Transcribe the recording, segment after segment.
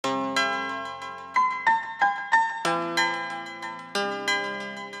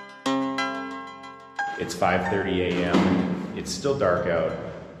It's 5:30 a.m. It's still dark out.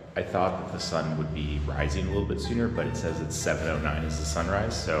 I thought that the sun would be rising a little bit sooner, but it says it's 7:09 is the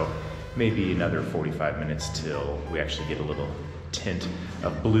sunrise, so maybe another 45 minutes till we actually get a little tint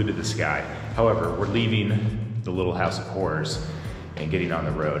of blue to the sky. However, we're leaving the little house of horrors and getting on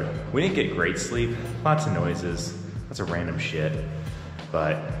the road. We didn't get great sleep, lots of noises, lots of random shit,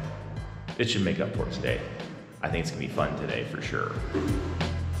 but it should make up for it today. I think it's gonna be fun today for sure.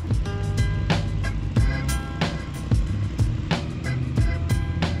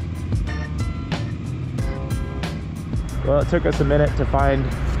 Well, it took us a minute to find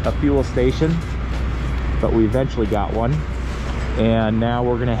a fuel station, but we eventually got one. And now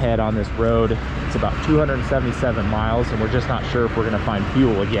we're gonna head on this road. It's about 277 miles, and we're just not sure if we're gonna find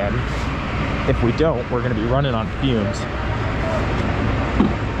fuel again. If we don't, we're gonna be running on fumes.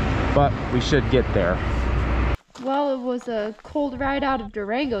 But we should get there. Well, it was a cold ride out of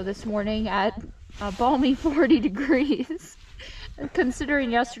Durango this morning at a balmy 40 degrees.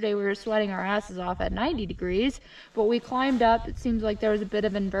 Considering yesterday we were sweating our asses off at 90 degrees, but we climbed up. It seems like there was a bit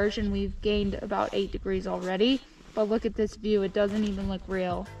of inversion. We've gained about 8 degrees already, but look at this view. It doesn't even look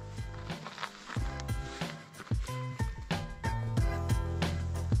real.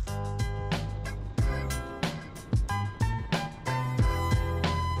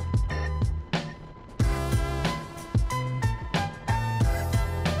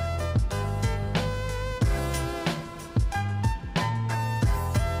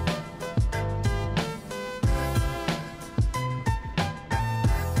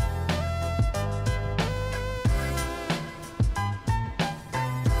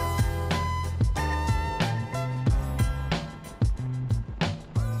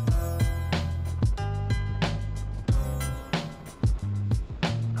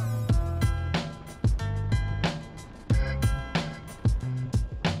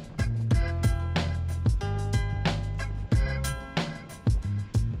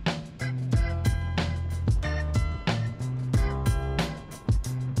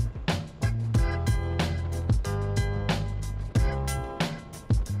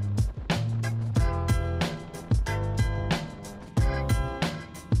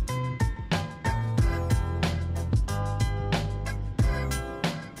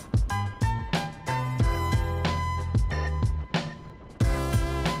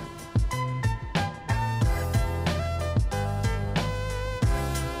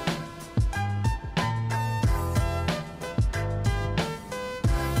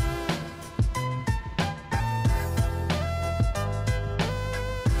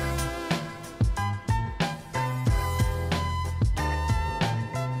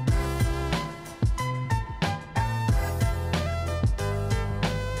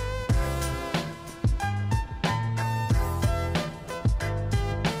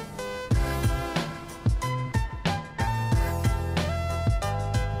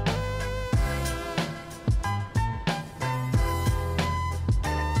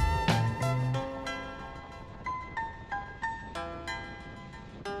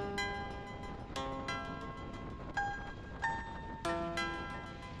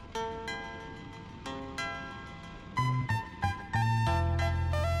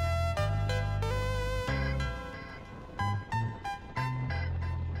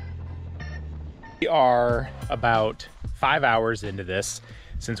 We are about 5 hours into this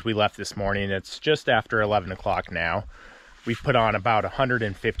since we left this morning. It's just after 11 o'clock now. We've put on about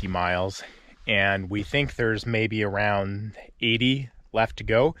 150 miles, and we think there's maybe around 80 left to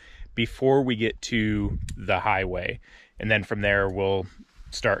go before we get to the highway. And then from there, we'll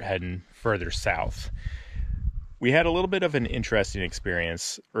start heading further south. We had a little bit of an interesting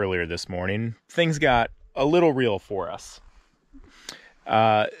experience earlier this morning. Things got a little real for us.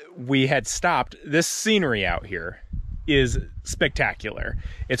 We had stopped. This scenery out here is spectacular.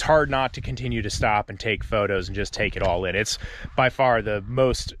 It's hard not to continue to stop and take photos and just take it all in. It's by far the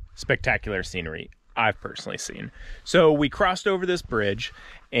most spectacular scenery I've personally seen. So we crossed over this bridge,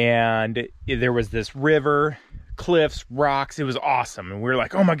 and there was this river, cliffs, rocks. It was awesome. And we were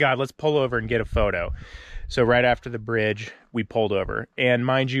like, oh my God, let's pull over and get a photo. So right after the bridge, we pulled over. And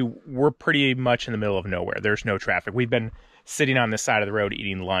mind you, we're pretty much in the middle of nowhere. There's no traffic. We've been sitting on this side of the road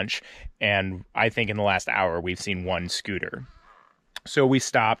eating lunch, and I think in the last hour we've seen one scooter. So we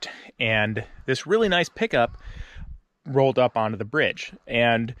stopped, and this really nice pickup rolled up onto the bridge.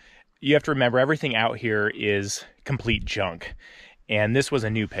 And you have to remember, everything out here is complete junk, and this was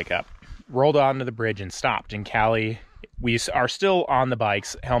a new pickup. Rolled onto the bridge and stopped. And Callie, we are still on the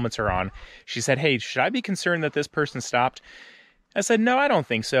bikes, helmets are on. She said, hey, should I be concerned that this person stopped? I said, no, I don't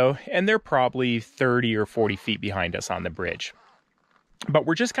think so. And they're probably 30 or 40 feet behind us on the bridge. But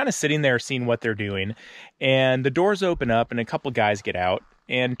we're just kind of sitting there seeing what they're doing, and the doors open up and a couple guys get out,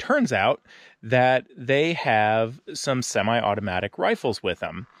 and turns out that they have some semi-automatic rifles with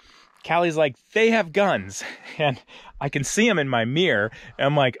them. Callie's like, they have guns, and I can see them in my mirror, and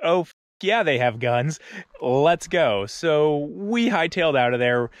I'm like, oh, yeah, they have guns. Let's go. So we hightailed out of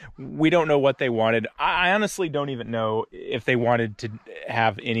there. We don't know what they wanted. I honestly don't even know if they wanted to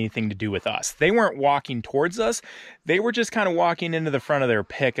have anything to do with us. They weren't walking towards us. They were just kind of walking into the front of their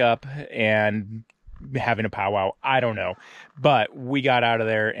pickup and having a powwow. I don't know. But we got out of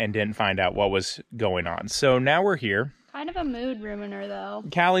there and didn't find out what was going on. So now we're here. Kind of a mood ruiner, though.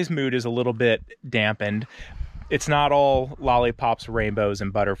 Callie's mood is a little bit dampened. It's not all lollipops, rainbows,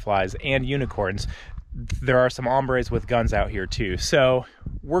 and butterflies and unicorns. There are some hombres with guns out here too. So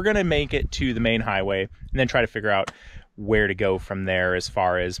we're going to make it to the main highway and then try to figure out where to go from there as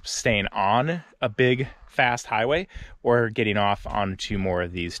far as staying on a big, fast highway or getting off onto more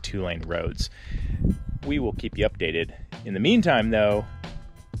of these 2-lane roads. We will keep you updated. In the meantime, though,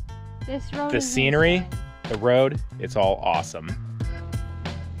 the scenery, the road, it's all awesome.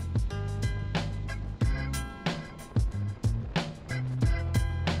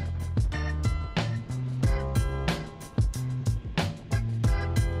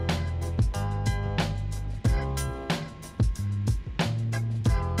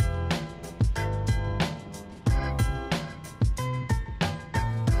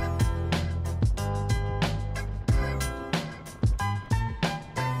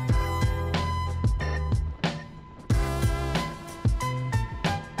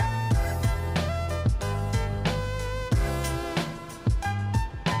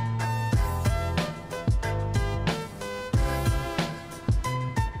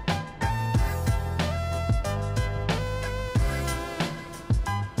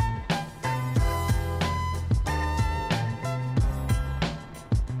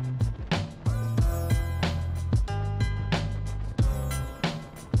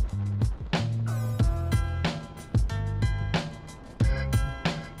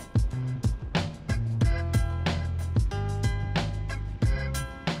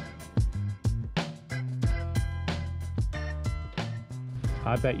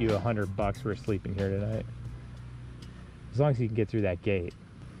 I bet you $100 we're sleeping here tonight. As long as you can get through that gate.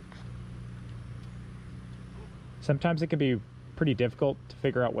 Sometimes it can be pretty difficult to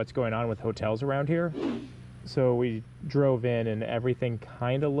figure out what's going on with hotels around here. So we drove in and everything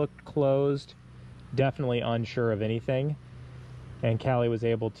kind of looked closed. Definitely unsure of anything. And Callie was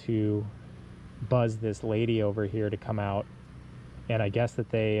able to buzz this lady over here to come out. And I guess that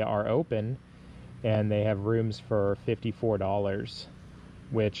they are open and they have rooms for $54.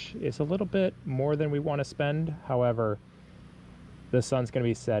 Which is a little bit more than we want to spend. However, the sun's going to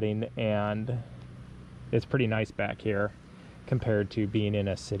be setting and it's pretty nice back here compared to being in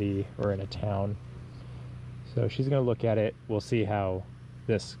a city or in a town. So she's going to look at it. We'll see how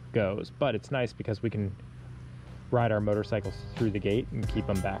this goes. But it's nice because we can ride our motorcycles through the gate and keep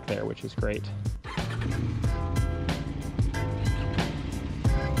them back there, which is great.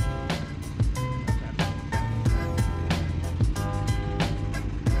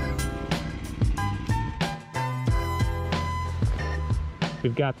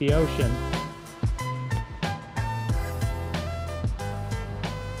 We've got the ocean.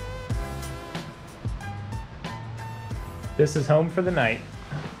 This is home for the night.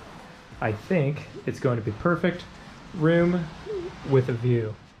 I think it's going to be perfect room with a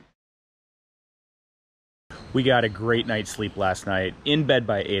view. We got a great night's sleep last night, in bed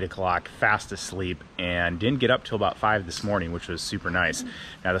by 8 o'clock, fast asleep, and didn't get up till about 5 this morning, which was super nice.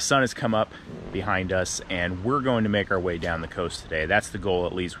 Now the sun has come up behind us and we're going to make our way down the coast today. That's the goal,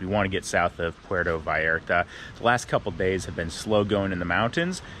 at least. We want to get south of Puerto Vallarta. The last couple days have been slow going in the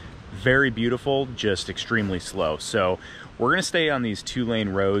mountains. Very beautiful, just extremely slow. So we're going to stay on these 2-lane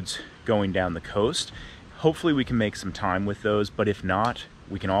roads going down the coast. Hopefully we can make some time with those, but if not,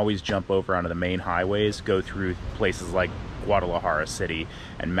 we can always jump over onto the main highways, go through places like Guadalajara City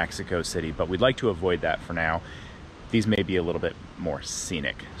and Mexico City, but we'd like to avoid that for now. These may be a little bit more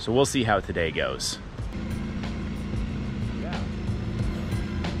scenic. So we'll see how today goes.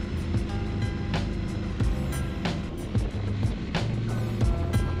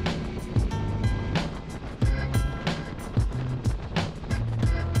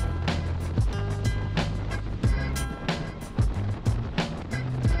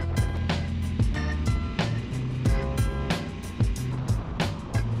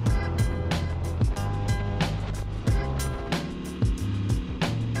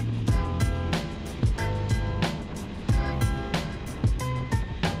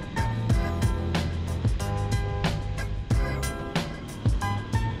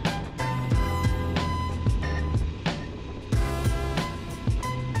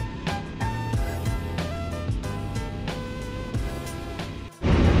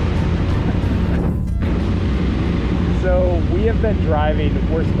 we have been driving,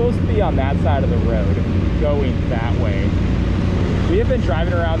 we're supposed to be on that side of the road, going that way. We have been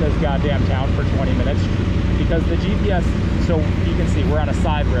driving around this goddamn town for 20 minutes because the GPS, so you can see we're on a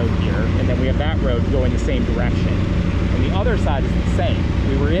side road here, and then we have that road going the same direction. And the other side is the same.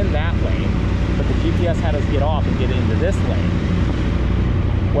 We were in that lane, but the GPS had us get off and get into this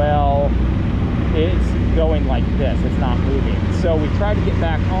lane. Well, it's going like this, it's not moving. So we tried to get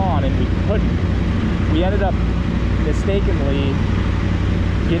back on and we couldn't. We ended up mistakenly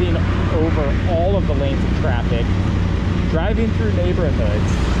getting over all of the lanes of traffic, driving through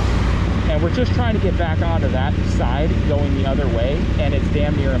neighborhoods, and we're just trying to get back onto that side going the other way, and it's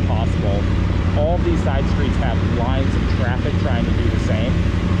damn near impossible. All of these side streets have lines of traffic trying to do the same.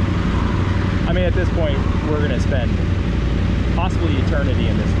 I mean, at this point, we're going to spend possibly eternity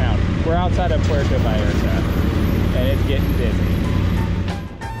in this town. We're outside of Puerto Vallarta, and it's getting busy.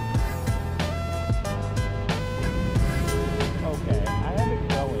 Okay, I have it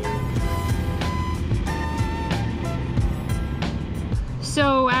going.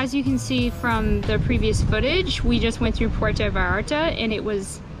 So as you can see from the previous footage, we just went through Puerto Vallarta and it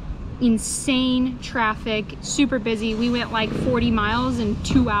was insane traffic, super busy. We went like 40 miles in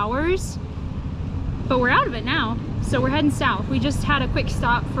 2 hours, but we're out of it now. So we're heading south. We just had a quick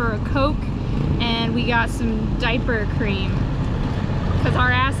stop for a Coke and we got some diaper cream because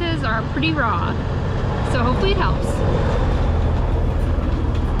our asses are pretty raw. So hopefully it helps.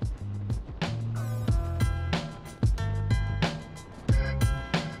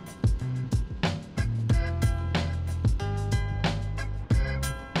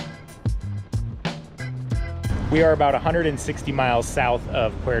 We are about 160 miles south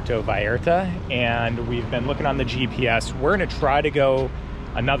of Puerto Vallarta, and we've been looking on the GPS. We're gonna try to go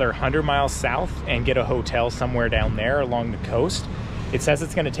another 100 miles south and get a hotel somewhere down there along the coast. It says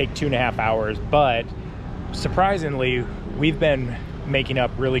it's gonna take 2.5 hours, but surprisingly, we've been making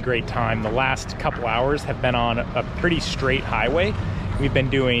up really great time. The last couple hours have been on a pretty straight highway. We've been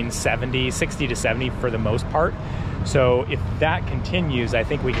doing 60 to 70 for the most part. So if that continues, I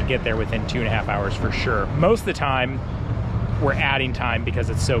think we can get there within 2.5 hours for sure. Most of the time, we're adding time because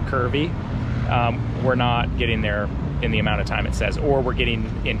it's so curvy. We're not getting there in the amount of time it says, or we're getting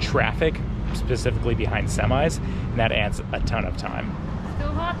in traffic, specifically behind semis, and that adds a ton of time.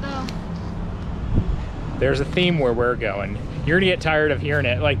 Still hot though. There's a theme where we're going. You're gonna get tired of hearing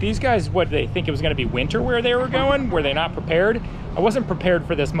it. Like these guys, what, they think it was gonna be winter where they were going? Were they not prepared? I wasn't prepared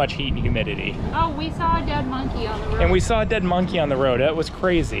for this much heat and humidity. Oh, we saw a dead monkey on the road. And we saw a dead monkey on the road. It was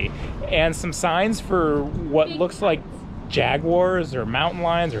crazy. And some signs for what looks like jaguars or mountain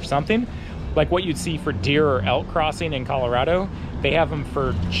lions or something, like what you'd see for deer or elk crossing in Colorado. They have them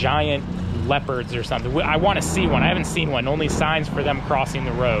for giant leopards or something. I want to see one. I haven't seen one. Only signs for them crossing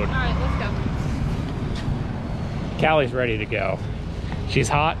the road. All right, let's go. Callie's ready to go. She's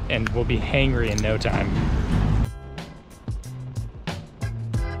hot and will be hangry in no time.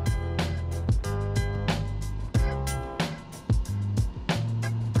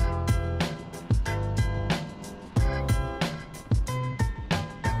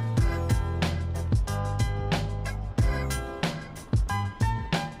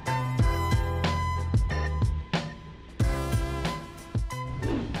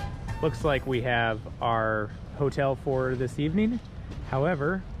 Looks like we have our hotel for this evening.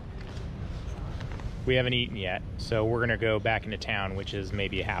 However, we haven't eaten yet, so we're gonna go back into town, which is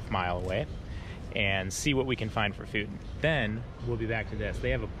maybe a half mile away, and see what we can find for food. Then we'll be back to this.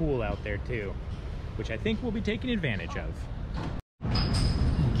 They have a pool out there too, which I think we'll be taking advantage of.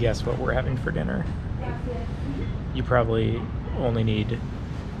 Guess what we're having for dinner? You probably only need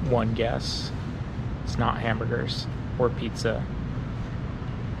one guess. It's not hamburgers or pizza.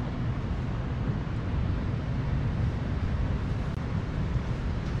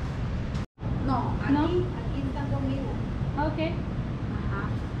 No. Okay.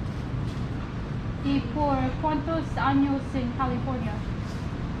 ¿Y por cuántos años en California?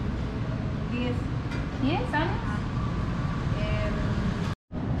 10. 10 años.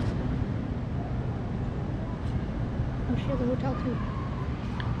 Oh, sure, the hotel too.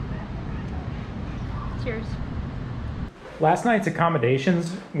 Cheers. Last night's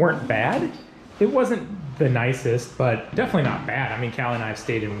accommodations weren't bad. It wasn't the nicest, but definitely not bad. I mean, Callie and I have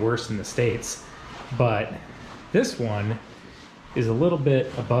stayed in worse in the States, but this one is a little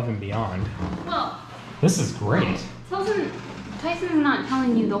bit above and beyond. Well, This is great. Tyson's not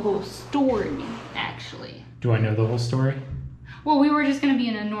telling you the whole story, actually. Do I know the whole story? Well, we were just going to be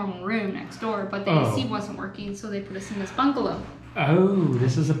in a normal room next door, but the Oh. AC wasn't working, so they put us in this bungalow. Oh,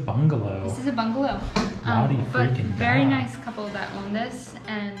 this is a bungalow. This is a bungalow. Naughty But freaking very dog. nice couple that owned this,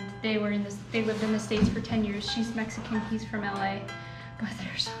 and they lived in the States for 10 years. She's Mexican, he's from LA, but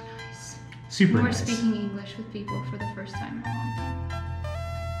they're so nice. Super We're nice. speaking English with people for the first time in a long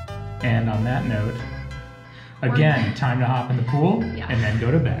time. And on that note, again, time to hop in the pool Yeah. and then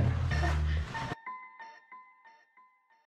go to bed.